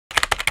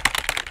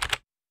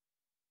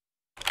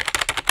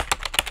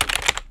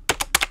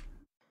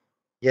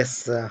Yes,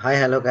 hi,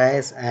 hello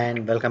guys,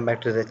 and welcome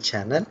back to the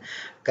channel.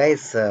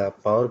 Guys,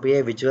 Power BI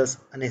Visuals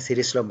అనే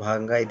సిరీస్లో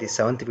భాగంగా ఇది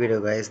seventh video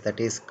guys,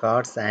 that is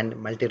cards and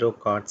multi రో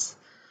cards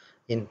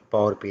in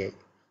power BI.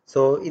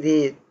 So ఇది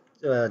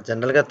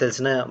జనరల్గా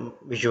తెలిసిన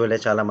విజువలే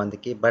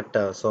చాలామందికి, బట్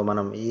సో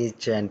మనం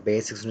ఈచ్ అండ్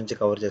బేసిక్స్ నుంచి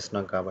కవర్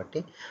చేస్తున్నాం కాబట్టి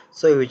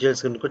సో ఈ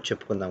విజువల్స్ గురించి కూడా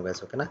చెప్పుకుందాం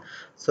గైస్, ఓకేనా.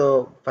 So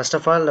first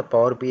of all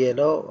power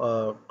బిఐలో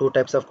two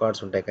types of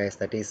cards ఉంటాయి guys,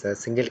 that is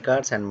single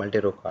cards and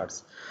multi రో కార్డ్స్.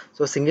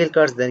 సో సింగిల్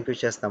కార్డ్స్ దేనికి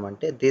యూజ్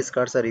చేస్తామంటే these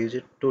cards are use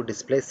to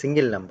display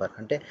single number,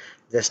 అంటే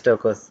just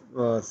ఒక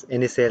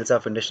any sales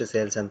of industry,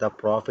 sales ఎంత,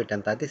 profit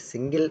ఎంత, అది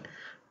single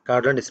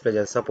కార్డులో డిస్ప్లే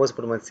చేస్తాం. సపోజ్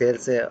ఇప్పుడు మనకి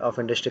సేల్స్ ఆఫ్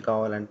ఇండస్ట్రీ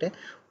కావాలంటే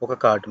ఒక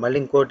కార్డ్, మళ్ళీ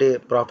ఇంకోటి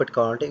ప్రాఫిట్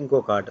కావాలంటే ఇంకో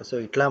కార్డ్. సో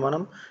ఇట్లా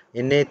మనం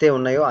ఎన్నైతే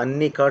ఉన్నాయో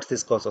అన్ని కార్డ్స్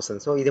తీసుకోవాల్సి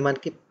వస్తుంది. సో ఇది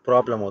మనకి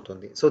ప్రాబ్లం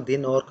అవుతుంది. సో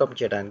దీన్ని ఓవర్కమ్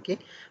చేయడానికి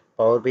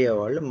పవర్ బిఐ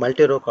వాళ్ళు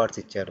మల్టీ రో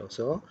కార్డ్స్ ఇచ్చారు.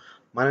 సో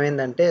మనం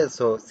ఏంటంటే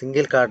సో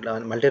సింగిల్ కార్డ్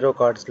మల్టీ రో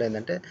కార్డ్స్లో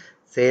ఏంటంటే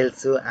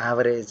సేల్స్,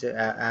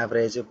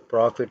 యావరేజ్,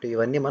 ప్రాఫిట్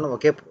ఇవన్నీ మనం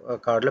ఒకే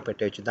కార్డులో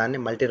పెట్టవచ్చు. దాన్ని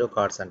మల్టీ రో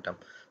కార్డ్స్ అంటాం.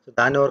 సో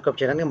దాన్ని ఓవర్కమ్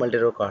చేయడానికి మల్టీ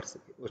రో కార్డ్స్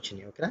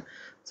వచ్చినాయి, ఓకేనా.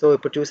 సో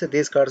ఇప్పుడు చూస్తే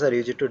these cards are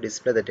use to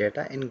display the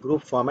data in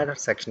group format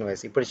are section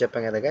wise. ఇప్పుడు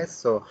చెప్పాం కదా గైస్,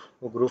 సో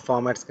ఒక గ్రూప్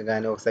ఫార్మాట్స్కి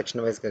కానీ ఒక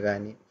సెక్షన్ వైజ్కి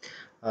కానీ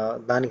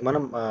దానికి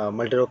మనం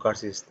మల్టీ రో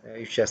కార్డ్స్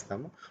యూజ్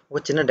చేస్తాము.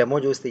 ఒక చిన్న డెమో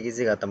చూస్తే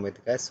ఈజీగా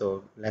అర్థమవుతుంది గైస్. సో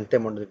లెంత్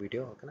ఏముండదు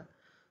వీడియో, ఓకేనా.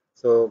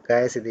 సో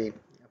గైస్ ఇది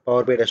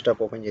పవర్ బై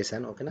డెస్క్టాప్ ఓపెన్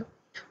చేశాను, ఓకేనా.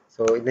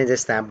 సో ఇది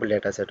జస్ట్ శాంపుల్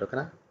డేటా సెట్,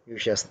 ఓకేనా,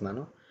 యూజ్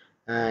చేస్తున్నాను.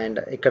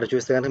 అండ్ ఇక్కడ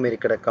చూస్తే కనుక మీరు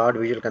ఇక్కడ కార్డ్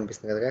విజువల్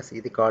కనిపిస్తుంది కదా గైస్,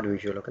 ఇది కార్డ్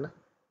విజువల్, ఓకేనా.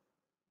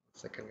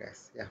 సెకండ్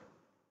గైస్,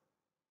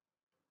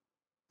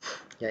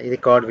 ఇది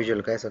కార్డ్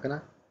విజువల్ గైస్, ఓకేనా.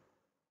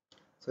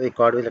 సో ఈ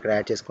కార్డ్ విజువల్ ఇక్కడ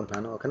యాడ్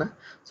చేసుకుంటున్నాను, ఓకేనా.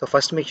 సో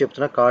ఫస్ట్ మీకు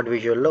చెప్తున్నా కార్డ్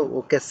విజువల్లో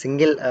ఒకే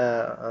సింగిల్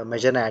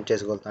మెజర్ని యాడ్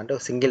చేసుకోగలుగుతాం, అంటే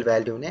ఒక సింగిల్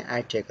వాల్యూని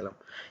యాడ్ చేయగలం.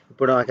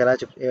 ఇప్పుడు నాకు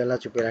ఎలా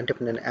చూపించాలంటే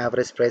ఇప్పుడు నేను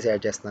యావరేజ్ ప్రైస్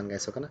యాడ్ చేస్తున్నాను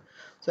గైస్, ఓకేనా.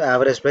 సో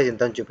యావరేజ్ ప్రైస్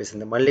ఇంత అని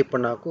చూపిస్తుంది. మళ్ళీ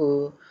ఇప్పుడు నాకు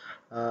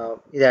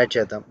ఇది యాడ్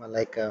చేద్దాం,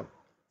 లైక్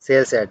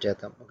సేల్స్ యాడ్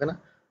చేద్దాం, ఓకేనా.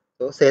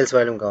 సో సేల్స్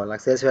వాల్యూమ్ కావాలి,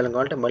 నాకు సేల్స్ వాల్యూమ్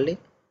కావాలంటే మళ్ళీ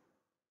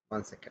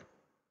 1 సెకండ్,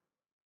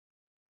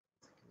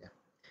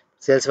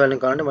 సేల్స్ వాల్యూమ్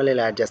కావాలంటే మళ్ళీ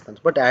ఇలా యాడ్ చేస్తాను,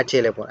 బట్ యాడ్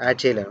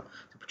చేయలేను.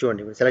 ఇప్పుడు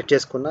చూడండి, ఇప్పుడు సెలెక్ట్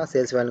చేసుకున్న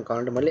సేల్స్ వాల్యూమ్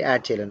కావాలంటే మళ్ళీ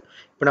యాడ్ చేయలేను.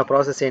 ఇప్పుడు నా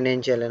ప్రాసెస్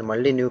ఏం చేయాలని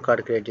మళ్ళీ న్యూ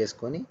కార్డ్ క్రియేట్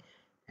చేసుకొని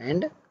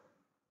అండ్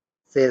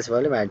సేల్స్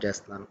వాల్యూమ్ యాడ్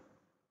చేస్తున్నాను.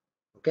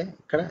 ఓకే,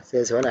 ఇక్కడ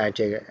సేల్స్ వాల్యూమ్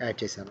యాడ్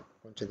చేశాను.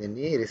 కొంచెం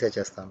దీన్ని రీసెర్చ్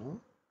చేస్తాను,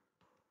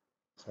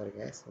 సారీ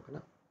గైస్,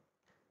 ఓకేనా.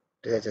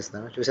 రీసెర్చ్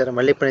చేస్తాను, చూసారా.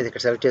 మళ్ళీ ఇప్పుడు నేను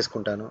ఇక్కడ సెలెక్ట్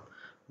చేసుకుంటాను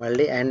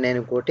మళ్ళీ, అండ్ నేను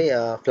ఇంకోటి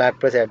ఫ్లాట్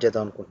ప్రైస్ యాడ్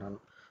చేద్దాం అనుకుంటున్నాను.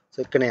 సో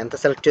ఇక్కడ నేను ఎంత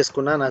సెలెక్ట్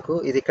చేసుకున్నా నాకు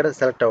ఇది ఇక్కడ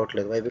సెలెక్ట్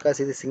అవ్వట్లేదు, వై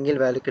బికాస్ ఇది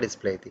సింగిల్ వాల్యూకి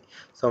డిస్ప్లే అయింది.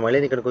 సో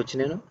మళ్ళీ ఇక్కడికి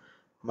వచ్చి నేను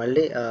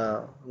మళ్ళీ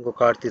ఇంకో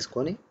కార్డ్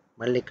తీసుకొని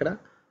మళ్ళీ ఇక్కడ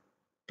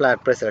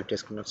ఫ్లాట్ ప్రైస్ సెలెక్ట్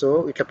చేసుకున్నాను. సో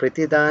ఇట్లా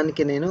ప్రతి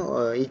దానికి నేను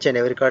ఈచ్ అండ్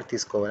ఎవరీ కార్డ్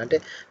తీసుకోవాలి, అంటే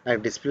నాకు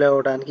డిస్ప్లే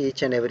అవ్వడానికి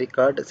each and every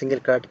card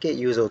single కార్డ్కి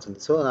యూజ్ అవుతుంది.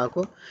 సో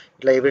నాకు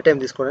ఇట్లా ఎవ్రీ టైం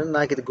తీసుకోవడానికి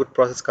నాకు ఇది గుడ్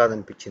ప్రాసెస్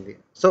కాదనిపించింది.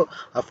 సో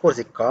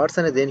అఫ్కోర్స్ ఈ కార్డ్స్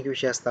అనేది దేనికి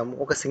యూజ్ చేస్తాము,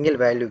 ఒక సింగిల్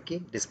వాల్యూకి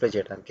డిస్ప్లే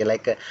చేయడానికి,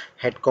 లైక్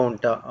హెడ్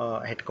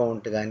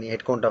కౌంట్ కానీ,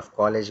 హెడ్ కౌంట్ ఆఫ్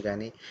కాలేజ్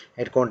కానీ,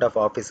 హెడ్ కౌంట్ ఆఫ్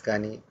ఆఫీస్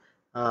కానీ,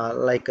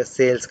 లైక్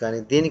సేల్స్ కానీ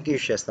దీనికి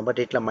యూజ్ చేస్తాం. బట్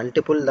ఇట్లా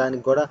మల్టిపుల్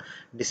దానికి కూడా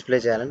డిస్ప్లే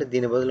చేయాలంటే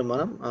దీని బదులు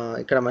మనం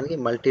ఇక్కడ మనకి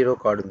మల్టీ రో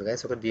కార్డ్ ఉంది కదా,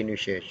 సో దీన్ని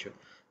యూజ్ చేయొచ్చు.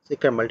 సో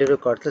ఇక్కడ మల్టీ రో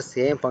కార్డ్స్లో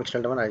సేమ్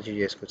ఫంక్షనాలిటీ మనం అచీవ్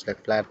చేసుకోవచ్చు,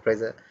 లైక్ ఫ్లాట్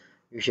ప్రైస్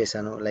యూజ్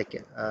చేశాను, లైక్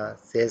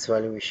సేల్స్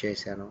వాల్యూమ్ యూజ్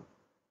చేశాను,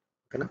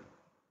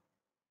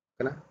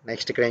 ఓకేనా.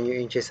 నెక్స్ట్ ఇక్కడ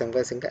ఏం చేసాం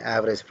కదా, ఇంకా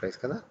యావరేజ్ ప్రైస్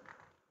కదా.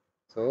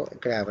 సో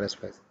ఇక్కడ యావరేజ్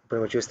ప్రైస్ ఇప్పుడు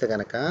మీరు చూస్తే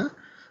కనుక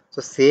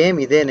సో సేమ్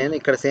ఇదే నేను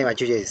ఇక్కడ సేమ్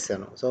అచీవ్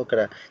చేసిస్తాను. సో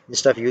ఇక్కడ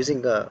instead of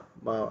using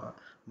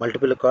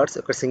multiple cards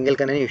ఇక్కడ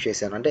సింగిల్గానే యూజ్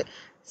చేశాను, అంటే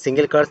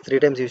సింగిల్ కార్డ్స్ 3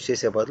 టైమ్స్ యూజ్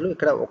చేసే బదులు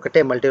ఇక్కడ ఒకటే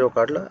మల్టీ రో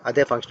కార్డ్లో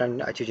అదే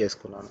ఫంక్షనాలిటీని అచీవ్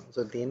చేసుకున్నాను. సో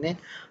దీన్నే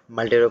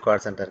మల్టీ రో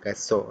కార్డ్స్ అంటారు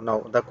guys. So now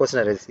the question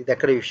arise, ఇది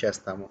ఎక్కడ యూజ్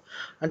చేస్తాము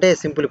అంటే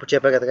సింపుల్, ఇప్పుడు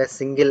చెప్పా కదా గైస్,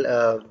 సింగిల్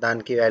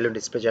దానికి వాల్యూ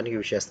డిస్ప్లే చేయడానికి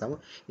యూజ్ చేస్తాము.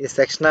 ఇది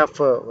సెక్షన్ ఆఫ్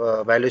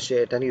వాల్యూస్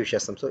చేయడానికి యూజ్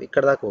చేస్తాం. సో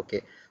ఇక్కడ దాకా ఓకే.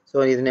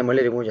 సో ఇది నేను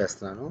మళ్ళీ రిమూవ్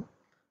చేస్తున్నాను,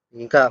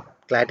 ఇంకా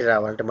క్లారిటీ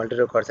రావాలంటే మల్టీ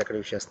రో కార్డ్స్ ఎక్కడ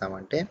యూజ్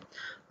చేస్తామంటే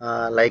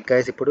లైక్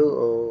గైస్ ఇప్పుడు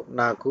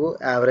నాకు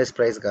యావరేజ్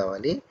ప్రైస్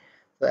కావాలి.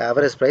 సో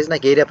యావరేజ్ ప్రైస్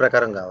నాకు ఏరియా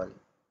ప్రకారం కావాలి.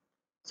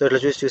 సో ఇట్లా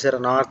చూసారా,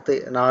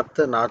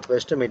 north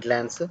west,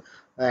 Midlands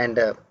and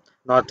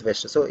north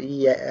west. So ఈ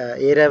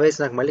ఏరియా వైజ్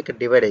నాకు మళ్ళీ ఇక్కడ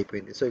డివైడ్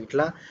అయిపోయింది. సో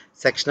ఇట్లా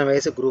సెక్షన్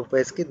వైజ్, గ్రూప్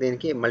వైజ్కి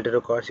దీనికి మల్టీ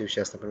రో కార్డ్స్ యూజ్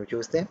చేస్తాం. ఇప్పుడు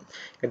చూస్తే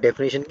ఇక్కడ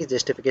డెఫినేషన్కి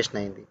జస్టిఫికేషన్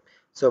అయింది.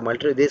 So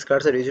these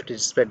cards are use to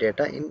display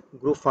data in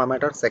group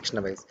format are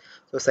section wise.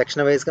 So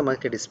section వైజ్గా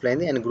మనకి డిస్ప్లే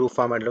అయింది, అండ్ గ్రూప్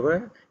ఫార్మాట్లో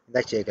కూడా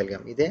ఇందాక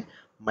చేయగలిగాం. ఇదే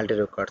మల్టీ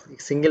రో కార్డ్స్.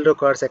 సింగిల్ రో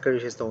కార్డ్స్ ఎక్కడ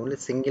యూజ్ చేస్తాం, ఓన్లీ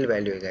సింగిల్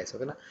వాల్యూ గైస్,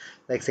 ఓకేనా.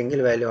 లైక్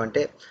సింగిల్ వాల్యూ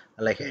అంటే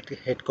లైక్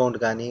హెడ్ కౌంట్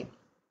కానీ,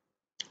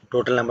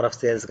 టోటల్ నెంబర్ ఆఫ్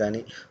సేల్స్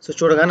కానీ. సో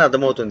చూడగానే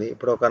అర్థమవుతుంది,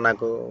 ఇప్పుడు ఒక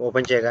నాకు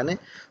ఓపెన్ చేయగానే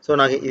సో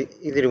నాకు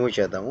ఇది రిమూవ్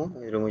చేద్దాం.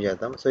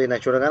 సో ఇది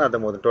నాకు చూడగానే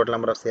అర్థమవుతుంది total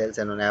number of sales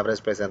and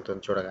average price ఎంత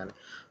ఉంది చూడగానే.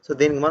 సో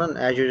దీనికి మనం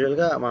యాజ్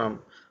యూజువల్గా మనం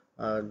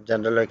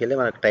జనరల్లోకి వెళ్ళి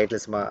మనకు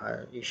టైటిల్స్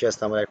యూజ్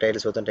చేస్తాము, లైక్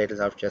టైటిల్స్ వద్దాం,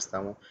 టైటిల్స్ ఆఫ్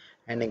చేస్తాము.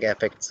 అండ్ ఇంకా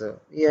ఎఫెక్ట్స్,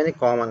 ఇవన్నీ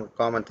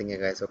కామన్ థింగే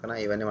గైస్, ఓకేనా.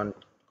 ఇవన్నీ మనం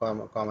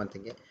కామన్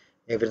థింగే,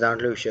 ఎవ్రీ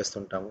దాంట్లో యూజ్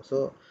చేస్తుంటాము. సో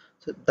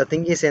ద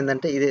థింగ్ ఈస్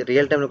ఏంటంటే ఇది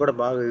రియల్ టైంలో కూడా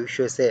బాగా యూజ్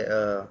చేసే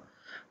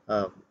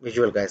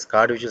విజువల్ గైస్,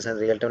 కార్డ్ విజువల్స్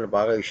అనేది రియల్ టైంలో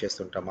బాగా యూస్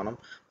చేస్తుంటాం మనం.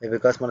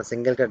 బికాస్ మనం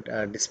సింగిల్గా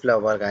డిస్ప్లే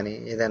అవ్వాలి కానీ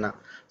ఏదైనా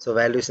సో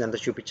వాల్యూస్ ఎంత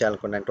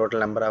చూపించాలనుకుంటాను,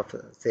 టోటల్ నెంబర్ ఆఫ్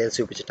సేల్స్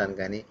చూపించడానికి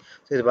కానీ,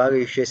 సో ఇది బాగా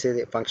యూస్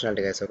చేసేది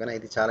ఫంక్షనాలిటీ గైస్. ఓకేనా,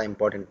 ఇది చాలా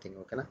ఇంపార్టెంట్ థింగ్.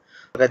 ఓకేనా,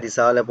 this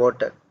all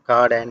about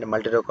card and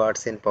multi రో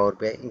కార్డ్స్ ఇన్ పవర్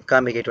బై. ఇంకా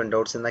మీకు ఎటువంటి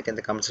డౌట్స్ ఉందా కింద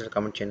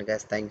కమెంట్ చేయండి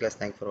guys.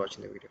 Thank for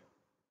watching the video.